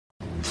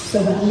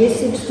So my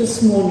message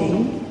this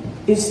morning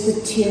is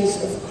the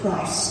tears of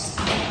Christ.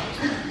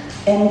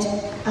 And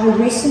I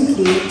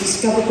recently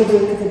discovered the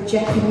work of a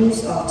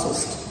Japanese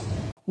artist,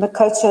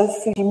 Makoto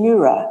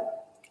Fujimura,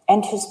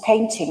 and his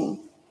painting,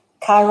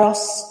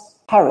 Kairos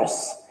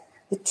Paris,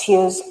 The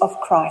Tears of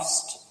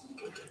Christ.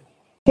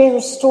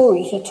 Here's a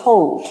story he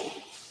told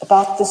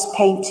about this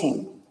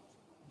painting.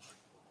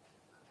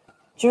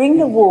 During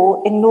the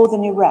war in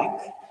northern Iraq,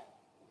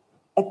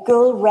 a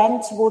girl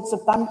ran towards a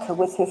bunker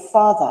with her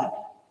father.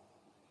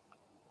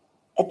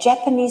 A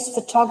Japanese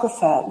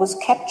photographer was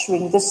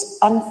capturing this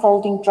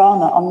unfolding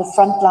drama on the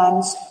front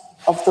lines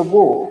of the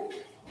war,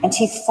 and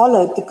he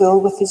followed the girl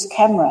with his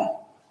camera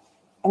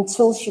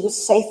until she was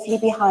safely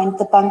behind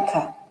the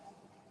bunker.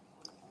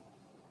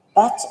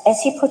 But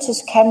as he put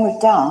his camera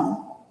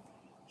down,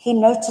 he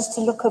noticed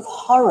a look of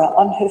horror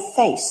on her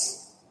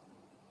face.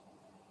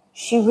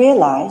 She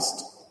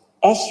realized,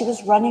 as she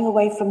was running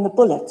away from the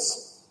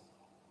bullets,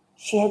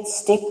 she had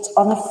stepped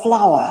on a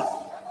flower.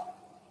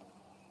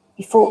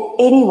 Before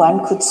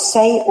anyone could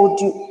say or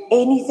do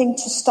anything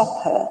to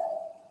stop her,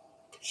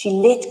 she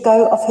let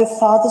go of her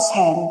father's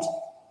hand,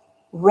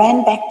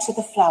 ran back to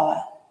the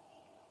flower,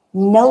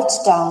 knelt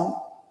down,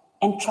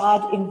 and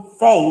tried in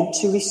vain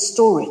to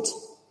restore it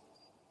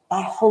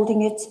by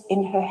holding it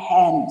in her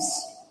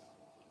hands.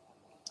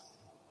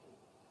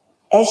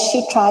 As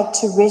she tried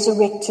to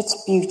resurrect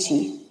its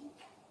beauty,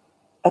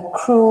 a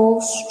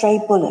cruel stray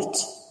bullet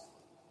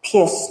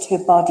pierced her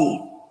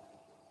body.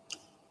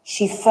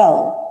 She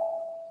fell,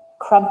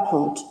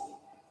 crumpled,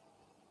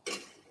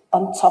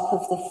 on top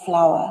of the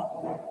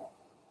flower.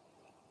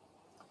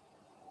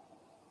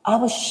 I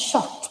was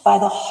shocked by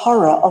the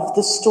horror of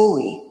the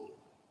story,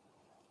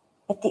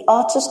 but the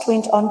artist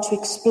went on to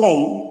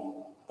explain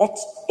that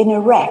in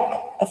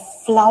Iraq, a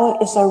flower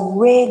is a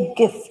rare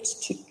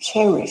gift to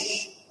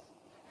cherish.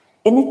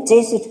 In a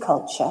desert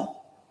culture,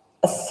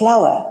 a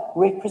flower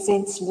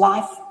represents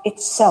life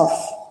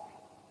itself.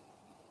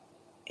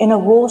 In a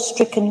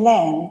war-stricken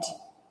land,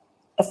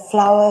 a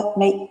flower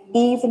may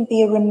even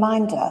be a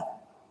reminder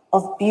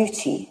of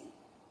beauty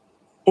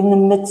in the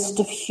midst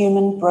of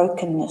human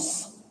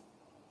brokenness.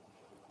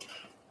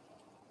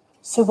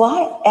 So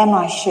why am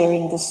I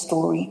sharing this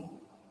story?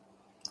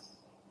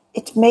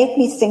 It made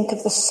me think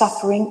of the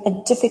suffering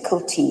and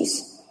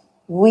difficulties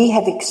we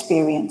have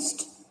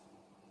experienced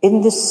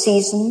in this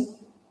season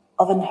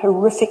of an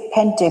horrific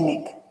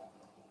pandemic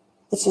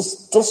that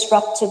has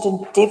disrupted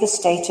and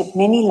devastated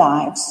many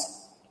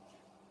lives,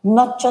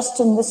 not just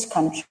in this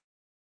country,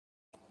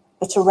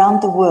 but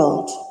around the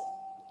world.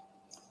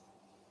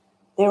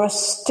 There are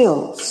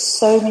still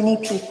so many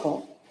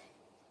people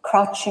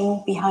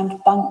crouching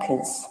behind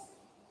bunkers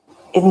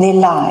in their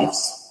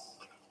lives,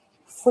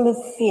 full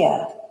of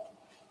fear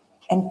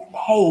and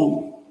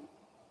pain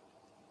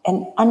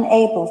and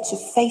unable to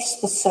face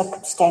the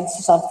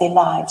circumstances of their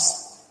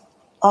lives,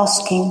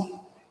 asking,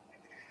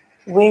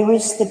 where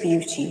is the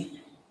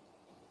beauty?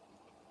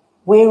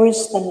 Where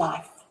is the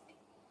life?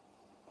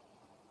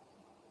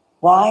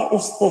 Why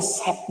is this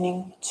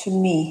happening to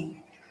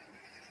me?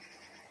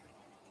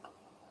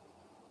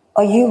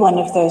 Are you one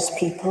of those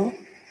people?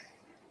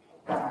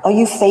 Are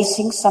you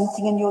facing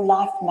something in your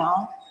life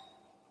now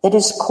that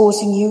is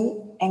causing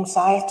you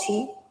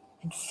anxiety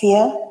and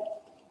fear?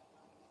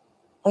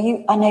 Are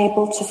you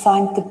unable to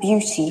find the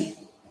beauty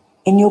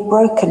in your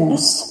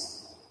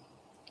brokenness?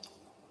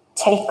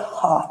 Take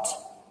heart.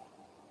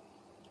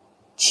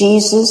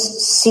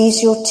 Jesus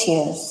sees your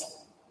tears,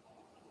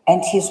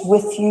 and he is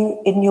with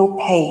you in your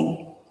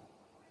pain.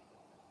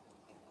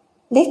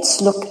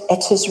 Let's look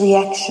at his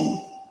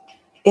reaction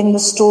in the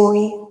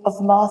story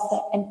of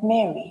Martha and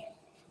Mary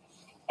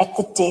at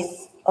the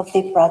death of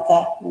their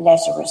brother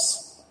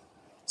Lazarus.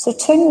 So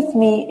turn with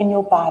me in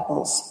your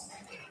Bibles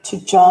to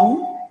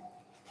John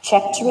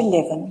chapter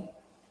 11,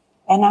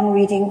 and I'm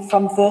reading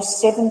from verse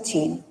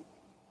 17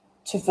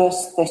 to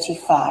verse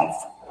 35.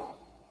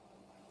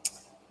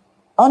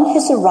 On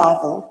his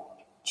arrival,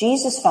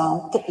 Jesus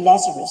found that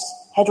Lazarus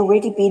had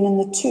already been in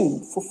the tomb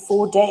for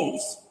 4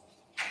 days.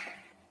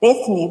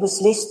 Bethany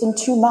was less than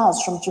 2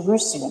 miles from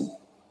Jerusalem,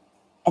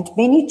 and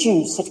many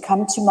Jews had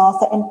come to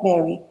Martha and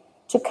Mary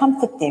to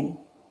comfort them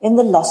in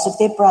the loss of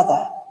their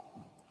brother.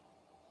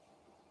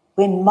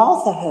 When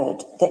Martha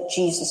heard that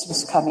Jesus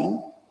was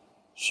coming,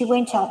 she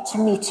went out to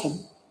meet him,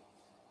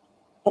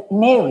 but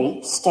Mary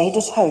stayed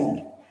at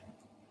home.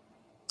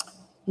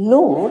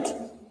 Lord,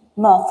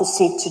 Martha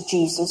said to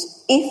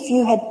Jesus, if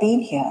you had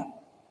been here,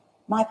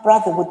 my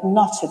brother would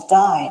not have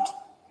died.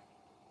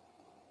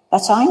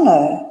 But I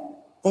know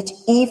that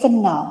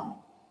even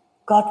now,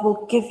 God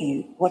will give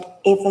you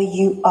whatever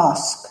you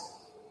ask.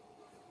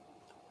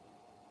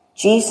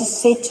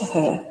 Jesus said to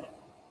her,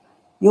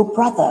 your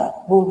brother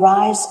will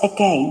rise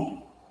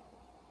again.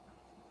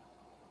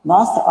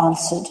 Martha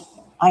answered,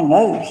 I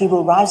know he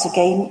will rise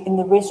again in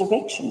the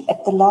resurrection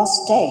at the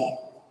last day.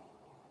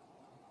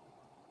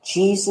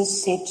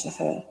 Jesus said to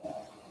her,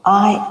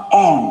 I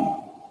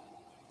am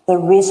the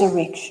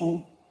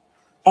resurrection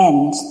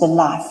and the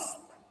life.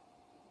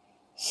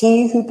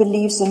 He who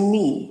believes in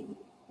me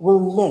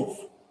will live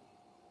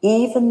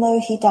even though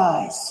he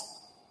dies.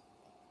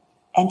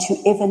 And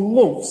whoever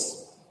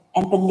lives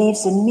and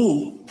believes in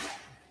me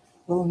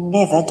will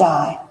never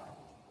die.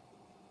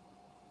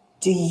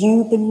 Do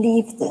you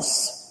believe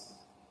this?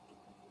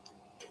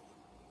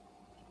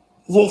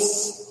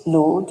 Yes,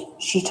 Lord,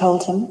 she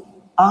told him.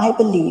 I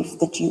believe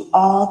that you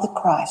are the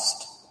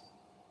Christ,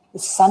 the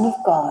Son of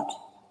God,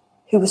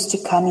 who was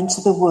to come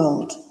into the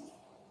world.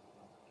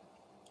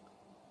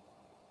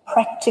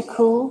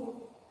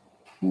 Practical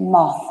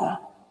Martha.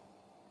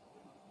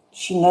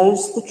 She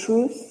knows the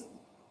truth.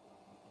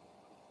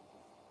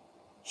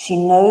 She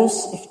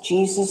knows if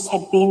Jesus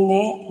had been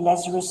there,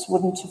 Lazarus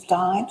wouldn't have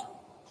died.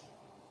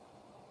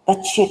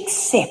 But she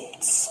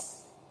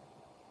accepts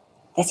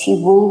that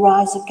he will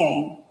rise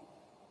again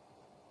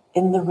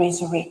in the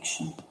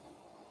resurrection.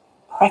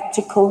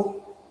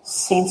 Practical,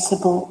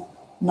 sensible,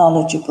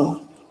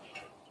 knowledgeable.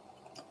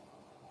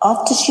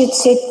 After she had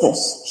said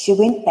this, she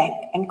went back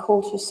and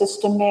called her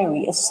sister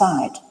Mary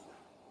aside.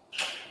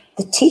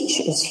 The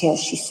teacher is here,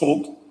 she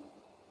said,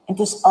 and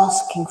is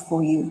asking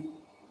for you.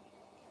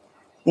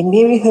 When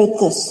Mary heard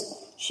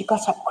this, she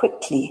got up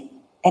quickly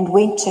and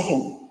went to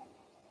him.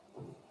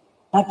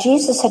 Now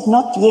Jesus had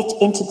not yet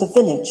entered the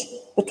village,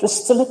 but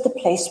was still at the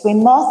place where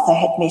Martha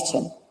had met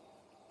him.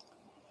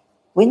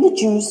 When the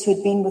Jews who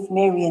had been with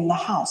Mary in the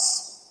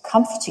house,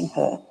 comforting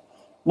her,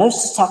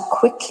 noticed how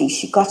quickly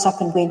she got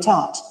up and went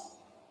out,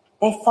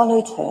 they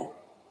followed her,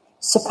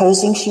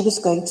 supposing she was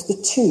going to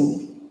the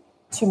tomb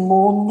to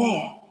mourn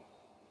there.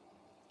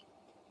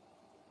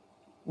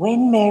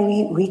 When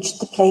Mary reached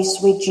the place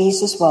where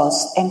Jesus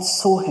was and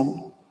saw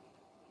him,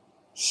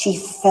 she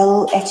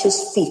fell at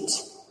his feet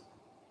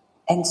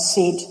and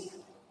said,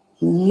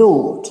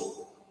 Lord,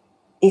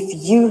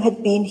 if you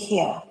had been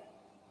here,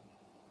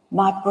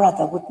 my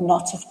brother would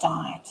not have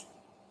died.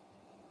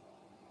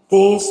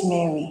 There's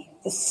Mary,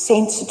 the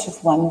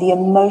sensitive one, the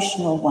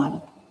emotional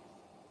one,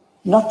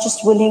 not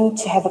just willing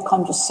to have a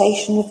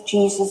conversation with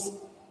Jesus,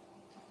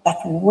 but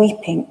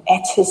weeping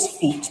at his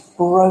feet,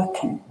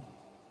 broken.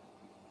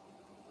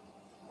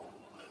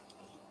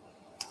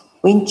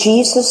 When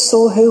Jesus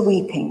saw her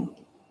weeping,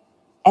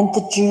 and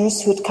the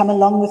Jews who had come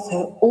along with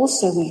her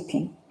also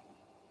weeping,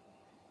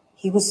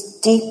 he was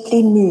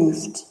deeply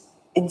moved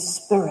in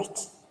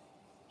spirit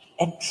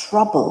and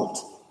troubled.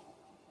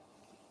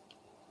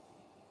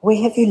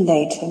 Where have you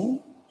laid him?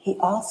 He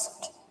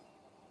asked.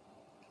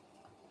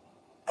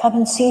 Come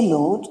and see,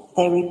 Lord,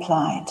 they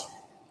replied.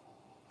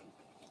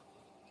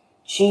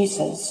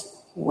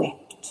 Jesus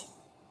wept.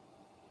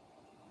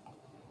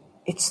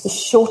 It's the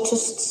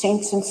shortest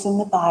sentence in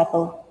the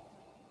Bible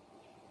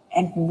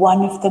and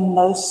one of the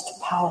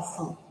most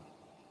powerful.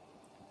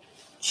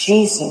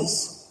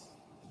 Jesus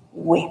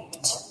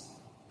wept.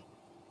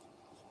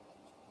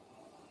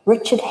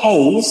 Richard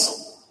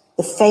Hayes,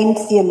 the famed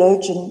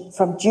theologian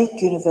from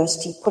Duke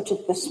University, put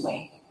it this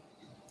way.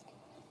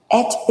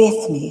 At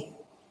Bethany,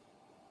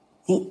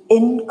 the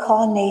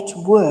incarnate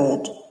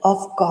Word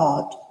of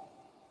God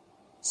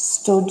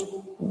stood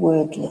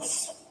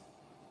wordless.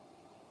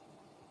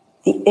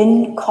 The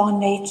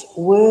incarnate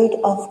Word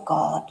of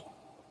God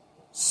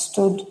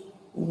stood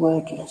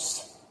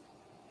wordless.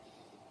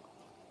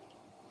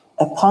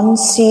 Upon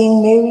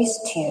seeing Mary's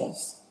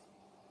tears,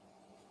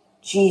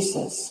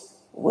 Jesus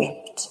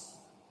wept.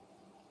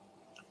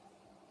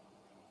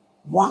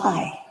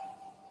 Why?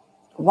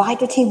 Why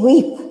did he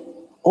weep?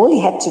 All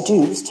he had to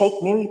do was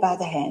take Mary by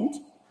the hand,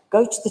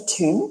 go to the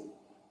tomb,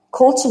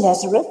 call to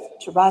Lazarus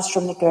to rise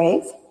from the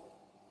grave.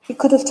 He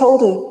could have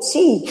told her,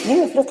 see,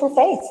 you have little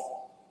faith.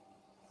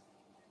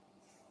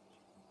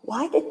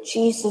 Why did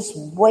Jesus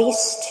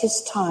waste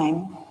his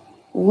time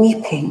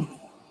weeping?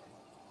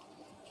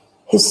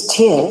 His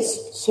tears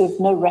served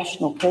no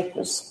rational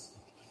purpose.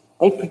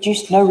 They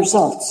produced no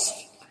results.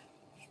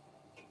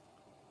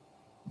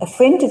 A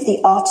friend of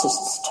the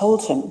artist's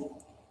told him,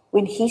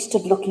 when he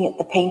stood looking at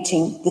the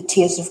painting, The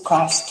Tears of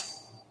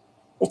Christ,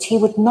 that he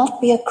would not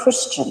be a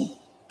Christian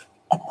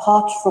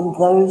apart from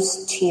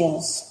those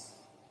tears.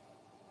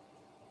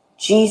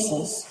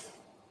 Jesus'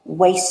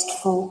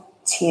 wasteful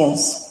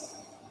tears.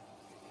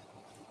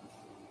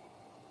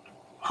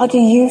 How do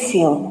you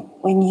feel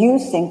when you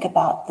think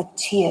about the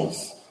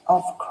tears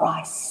of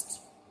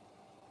Christ?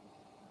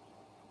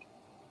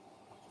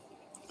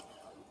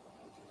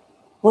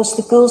 Was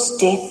the girl's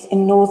death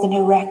in northern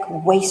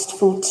Iraq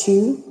wasteful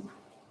too?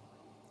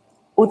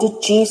 Or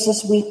did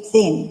Jesus weep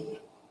then,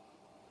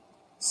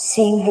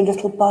 seeing her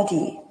little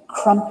body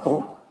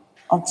crumple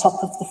on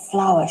top of the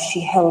flower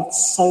she held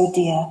so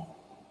dear?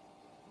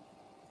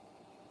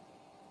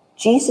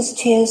 Jesus'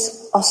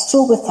 tears are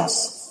still with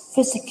us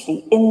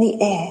physically in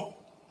the air.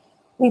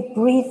 We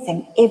breathe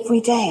them every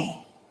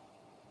day.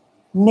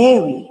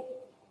 Mary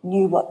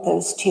knew what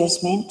those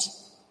tears meant.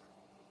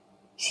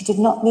 She did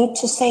not need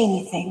to say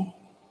anything,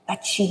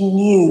 but she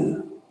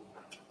knew.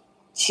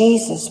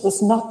 Jesus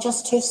was not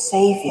just her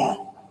savior.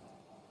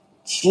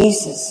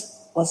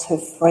 Jesus was her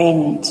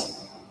friend.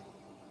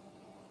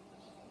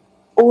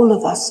 All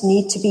of us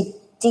need to be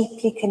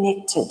deeply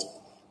connected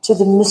to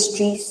the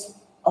mysteries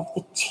of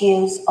the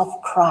tears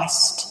of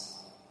Christ.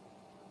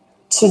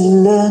 to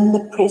learn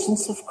the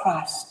presence of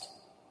Christ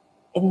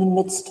in the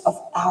midst of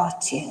our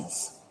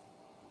tears.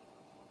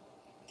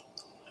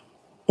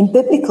 In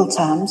biblical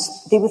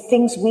times, there were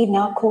things we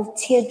now call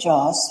tear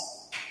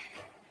jars.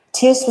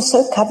 Tears were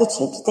so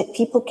coveted that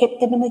people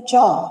kept them in a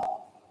jar.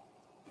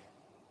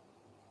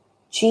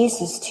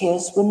 Jesus'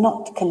 tears were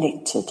not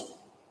collected.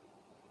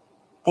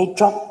 They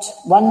dropped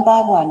one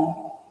by one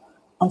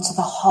onto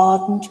the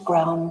hardened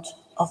ground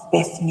of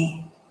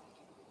Bethany.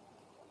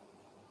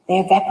 They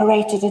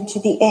evaporated into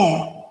the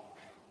air,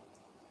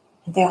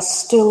 and they are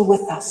still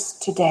with us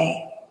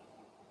today.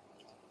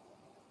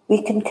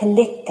 We can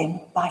collect them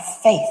by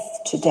faith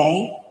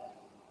today.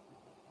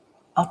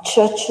 Our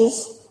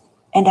churches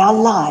and our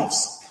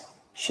lives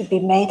should be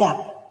made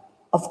up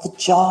of the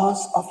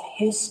jars of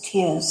his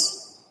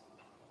tears,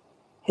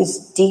 his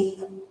deep,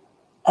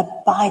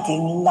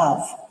 abiding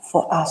love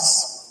for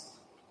us.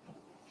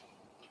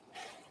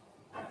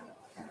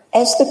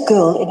 As the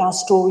girl in our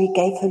story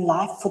gave her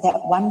life for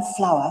that one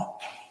flower,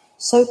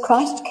 so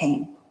Christ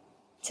came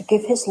to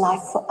give his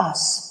life for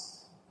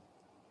us.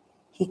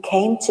 He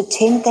came to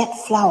tend that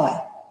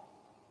flower,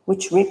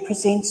 which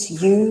represents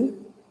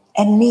you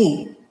and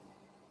me,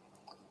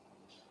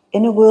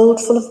 in a world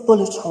full of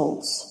bullet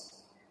holes.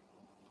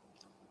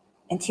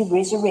 And he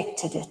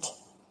resurrected it,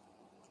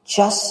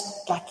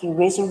 just like he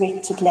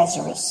resurrected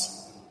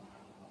Lazarus.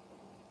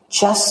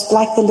 Just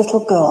like the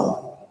little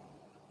girl,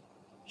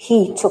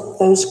 he took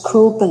those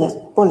cruel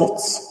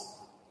bullets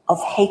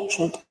of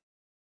hatred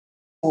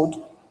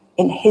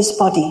in his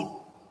body.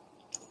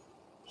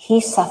 He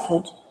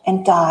suffered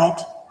and died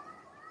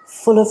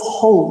full of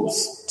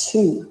holes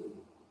too.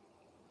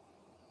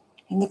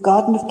 In the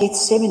Garden of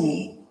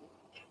Gethsemane,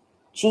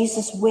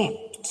 Jesus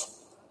wept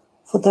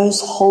for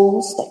those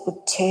holes that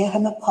would tear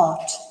him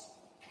apart.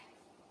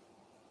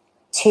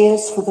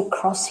 Tears for the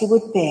cross he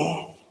would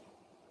bear,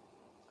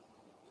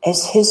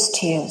 as his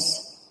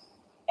tears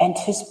and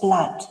his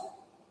blood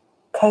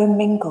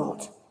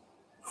commingled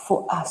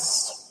for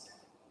us.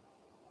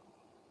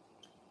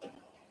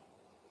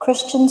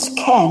 Christians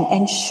can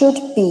and should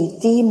be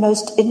the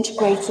most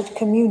integrated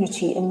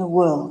community in the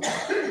world.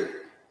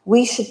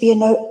 We should be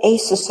an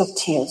oasis of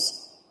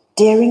tears,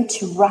 daring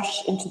to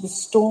rush into the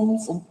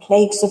storms and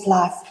plagues of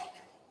life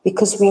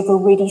because we have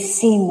already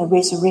seen the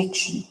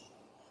resurrection.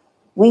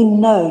 We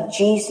know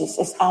Jesus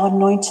is our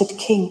anointed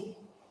King,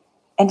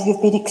 and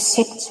we've been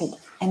accepted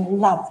and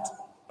loved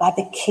by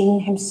the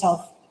King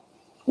himself.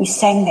 We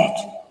sang that.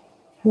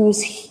 Who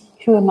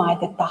am I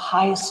that the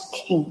highest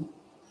King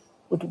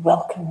would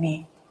welcome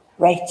me?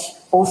 Great,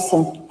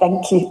 awesome,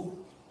 thank you.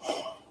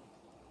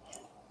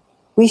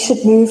 We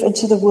should move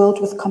into the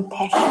world with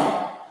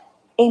compassion,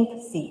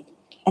 empathy,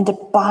 and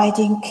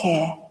abiding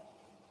care,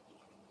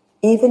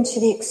 even to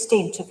the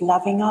extent of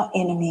loving our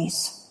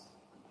enemies.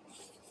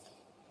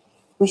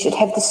 We should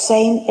have the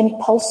same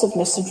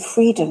impulsiveness and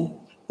freedom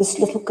this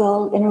little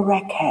girl in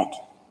Iraq had.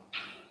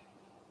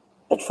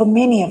 But for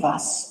many of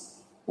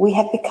us, we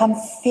have become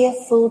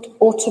fear-filled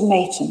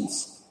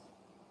automatons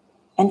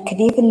and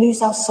can even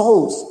lose our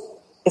souls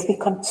if we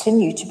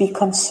continue to be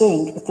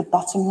concerned with the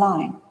bottom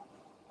line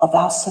of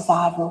our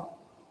survival.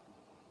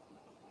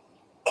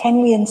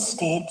 Can we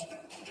instead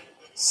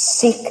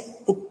seek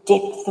the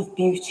depth of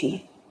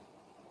beauty,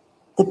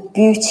 the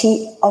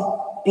beauty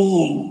of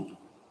being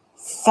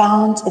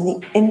found in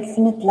the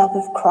infinite love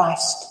of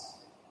Christ,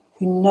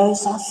 who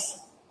knows us,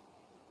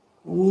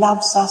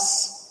 loves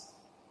us,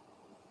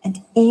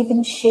 and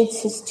even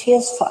sheds his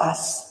tears for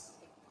us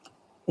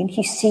when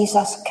he sees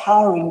us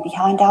cowering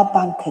behind our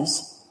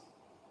bunkers,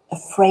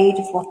 afraid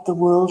of what the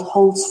world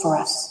holds for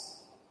us?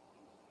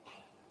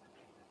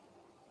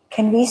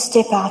 Can we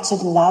step out in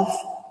love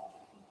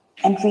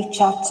and reach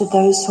out to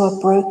those who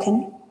are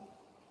broken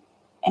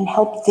and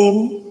help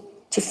them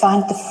to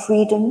find the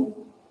freedom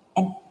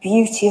and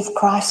beauty of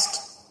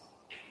Christ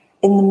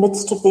in the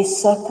midst of their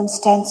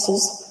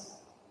circumstances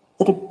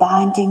that are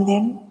binding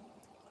them,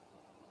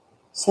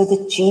 so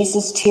that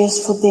Jesus'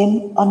 tears for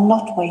them are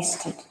not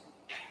wasted,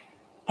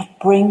 but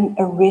bring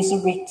a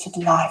resurrected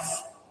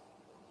life?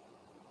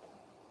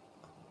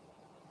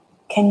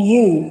 Can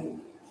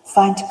you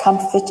find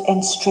comfort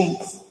and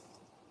strength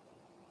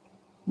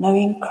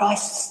knowing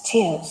Christ's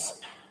tears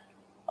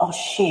are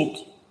shed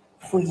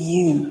for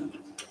you?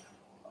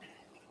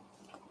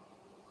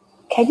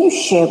 Can you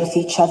share with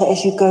each other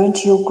as you go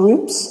into your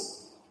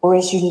groups or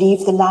as you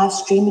leave the live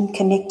stream and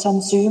connect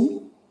on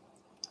Zoom?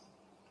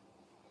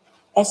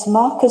 As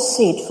Mark has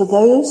said, for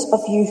those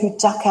of you who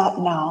duck out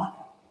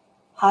now,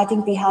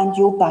 hiding behind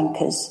your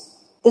bunkers,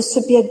 this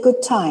would be a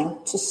good time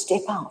to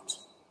step out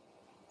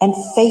and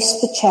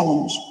face the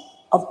challenge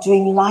of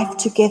doing life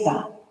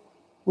together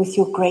with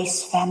your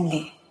Grace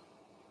family.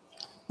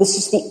 This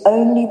is the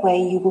only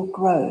way you will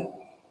grow.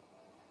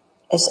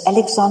 As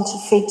Alexander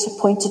Fenter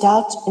pointed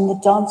out in the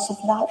Dance of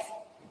Love,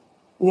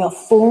 we are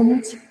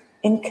formed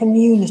in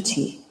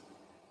community.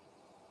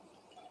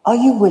 Are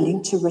you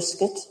willing to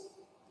risk it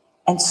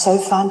and so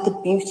find the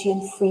beauty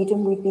and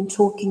freedom we've been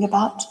talking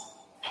about?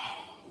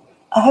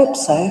 I hope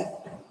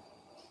so,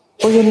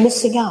 or you're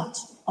missing out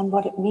on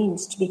what it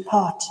means to be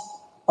part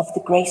of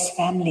the Grace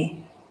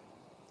family.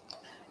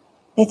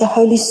 May the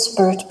Holy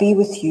Spirit be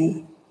with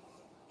you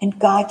and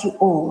guide you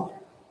all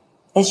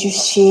as you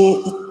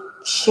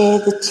share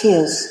the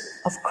tears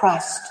of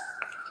Christ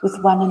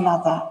with one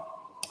another.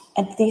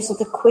 And these are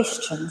the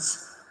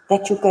questions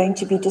that you're going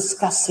to be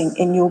discussing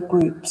in your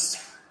groups.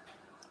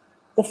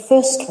 The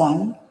first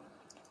one,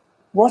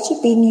 what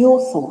have been your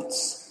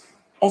thoughts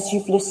as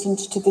you've listened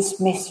to this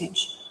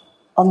message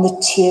on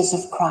the tears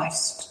of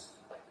Christ?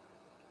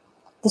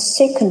 The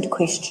second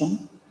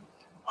question,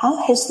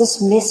 how has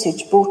this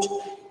message brought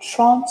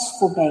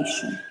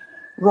transformation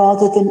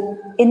rather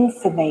than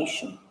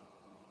information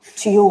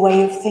to your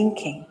way of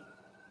thinking?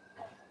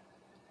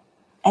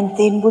 And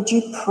then would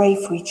you pray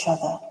for each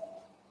other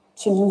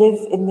to live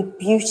in the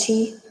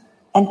beauty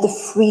and the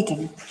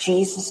freedom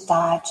Jesus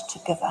died to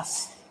give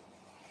us?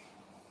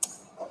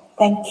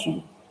 Thank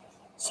you.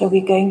 So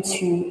we're going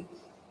to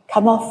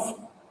come off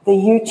the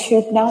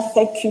YouTube now.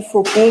 Thank you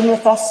for being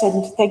with us,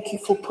 and thank you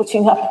for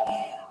putting up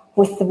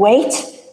with the wait.